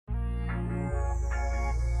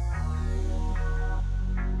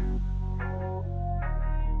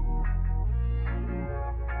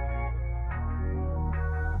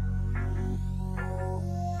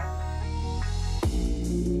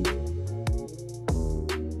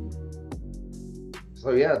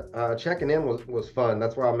So yeah, checking in was fun.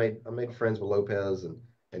 That's why I made friends with Lopez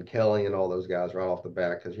and Kelly and all those guys right off the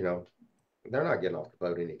bat because they're not getting off the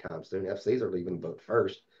boat anytime soon. FCs are leaving the boat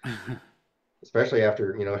first, especially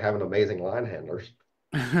after having amazing line handlers.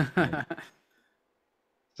 Yeah.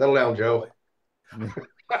 Settle down, Oh boy.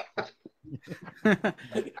 Joe.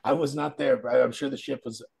 I was not there, but I'm sure the ship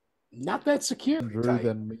was not that secure. Drew, Tight.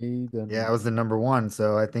 then me, Yeah, then I was the number one,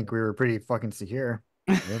 so I think we were pretty fucking secure.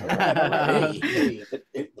 yeah, All man. right, all right. Hey,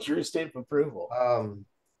 hey, Drew stamp of approval. Um,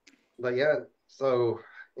 but yeah, so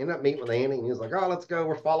ended up meeting with Andy, and he was like, "Oh, let's go.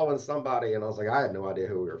 We're following somebody." And I was like, "I had no idea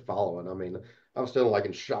who we were following." I mean, I'm still like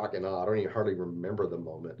in shock and awe. I don't even hardly remember the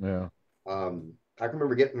moment. Yeah. I can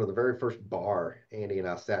remember getting to the very first bar Andy and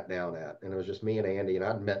I sat down at, and it was just me and Andy, and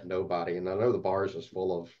I'd met nobody. And I know the bar is just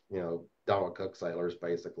full of, Donald Cook sailors,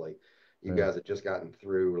 basically. You Yeah. guys had just gotten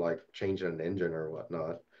through like changing an engine or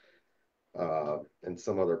whatnot, in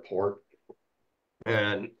some other port.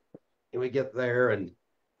 And we get there, and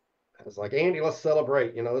I was like, Andy, let's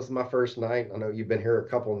celebrate. This is my first night. I know you've been here a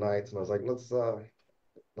couple of nights, and I was like,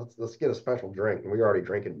 let's get a special drink. And we were already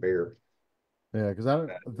drinking beer. Yeah, because I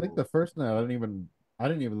think the first night I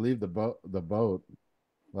didn't even leave the boat.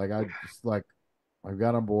 Like I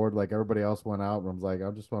got on board like everybody else went out and I was like,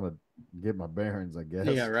 I just want to get my bearings, I Yeah,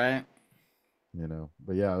 guess. right.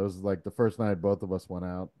 But yeah, it was like the first night both of us went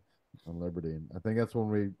out on Liberty. And I think that's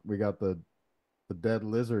when we got the dead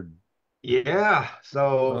lizard. Yeah,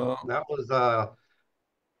 so Oh, that was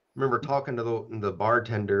remember talking to the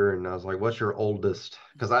bartender, and I was like, "What's your oldest?"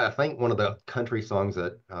 Because I think one of the country songs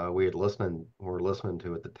that were listening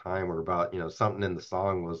to at the time were about something in the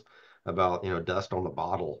song was about dust on the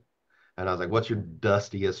bottle, and I was like, "What's your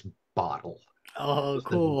dustiest bottle? Oh, What's the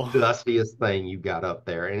cool. dustiest thing you got up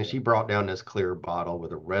there?" And she brought down this clear bottle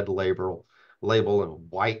with a red label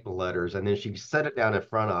and white letters, and then she set it down in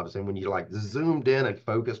front of us, and when you like zoomed in and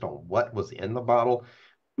focused on what was in the bottle,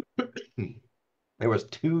 there was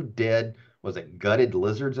two dead, was it gutted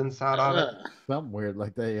lizards inside of it? Ugh. Something weird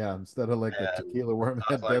like that, yeah. Instead of like the And tequila worm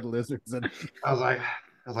I was had like, dead lizards in I was like,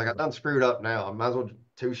 I was like, I done screwed up now. I might as well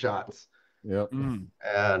two shots. it. Yep. Mm.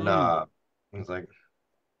 And Mm. I was like,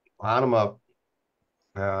 line them up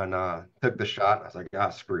and took the shot. I was like,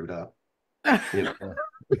 I screwed up. You know, Yeah.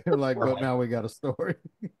 You're like, we're but now we got a story.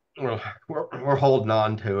 we're holding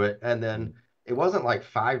on to it. And then it wasn't like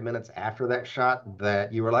 5 minutes after that shot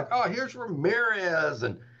that you were like, oh, here's Ramirez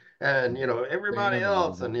and everybody Stanley,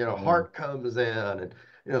 else, and yeah. Hart comes in, and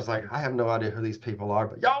it's like I have no idea who these people are,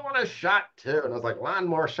 but y'all want a shot too. And I was like, line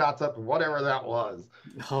more shots up, whatever that was.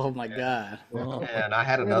 Oh my And, God. Yeah. and I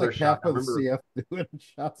had We had another like half shot. I of the remember, CF doing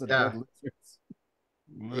shots of dead yeah, lizards.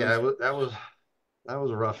 yeah, that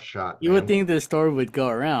was a rough shot, You would man. think this story would go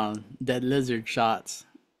around. Dead lizard shots.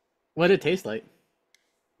 What did it taste like?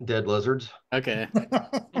 Dead lizards. Okay,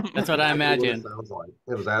 that's what I Exactly what it imagine. sounds like.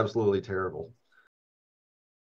 It was absolutely terrible.